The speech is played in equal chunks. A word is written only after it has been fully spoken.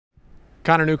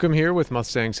Connor Newcomb here with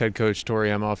Mustangs head coach Tori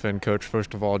Emoff. And coach,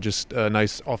 first of all, just a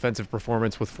nice offensive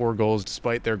performance with 4 goals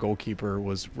despite their goalkeeper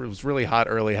was really hot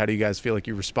early. How do you guys feel like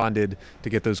you responded to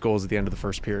get those goals at the end of the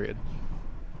first period?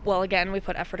 Well, again, we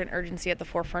put effort and urgency at the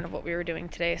forefront of what we were doing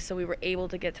today, so we were able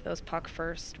to get to those puck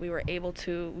first. We were able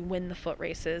to win the foot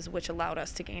races, which allowed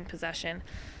us to gain possession.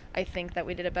 I think that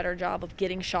we did a better job of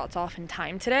getting shots off in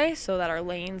time today so that our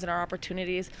lanes and our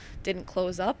opportunities didn't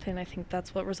close up, and I think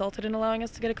that's what resulted in allowing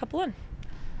us to get a couple in.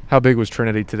 How big was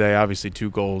Trinity today? Obviously 2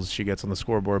 goals she gets on the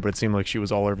scoreboard, but it seemed like she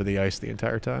was all over the ice the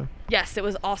entire time. Yes, it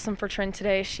was awesome for Trin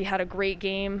today. She had a great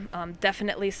game.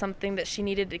 Definitely something that she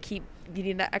needed to keep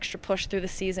needing that extra push through the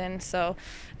season. So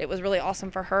it was really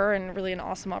awesome for her and really an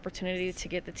awesome opportunity to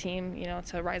get the team,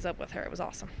 to rise up with her. It was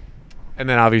awesome. And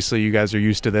then obviously you guys are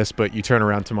used to this, but you turn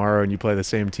around tomorrow and you play the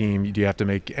same team. Do you have to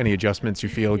make any adjustments you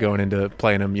feel going into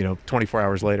playing them, 24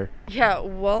 hours later? Yeah,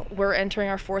 well, we're entering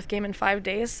our 4th game in 5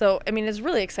 days. So, it's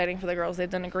really exciting for the girls. They've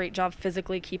done a great job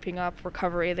physically keeping up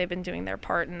recovery. They've been doing their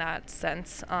part in that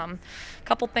sense. A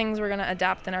couple things we're going to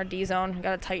adapt in our D zone. We've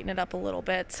got to tighten it up a little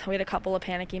bit. We had a couple of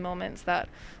panicky moments that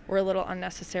were a little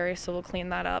unnecessary, so we'll clean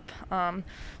that up.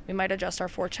 We might adjust our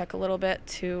forecheck a little bit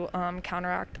to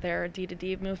counteract their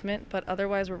D-to-D movement, but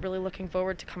otherwise we're really looking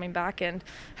forward to coming back and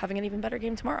having an even better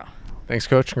game tomorrow. Thanks,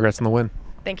 Coach. Congrats on the win.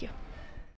 Thank you.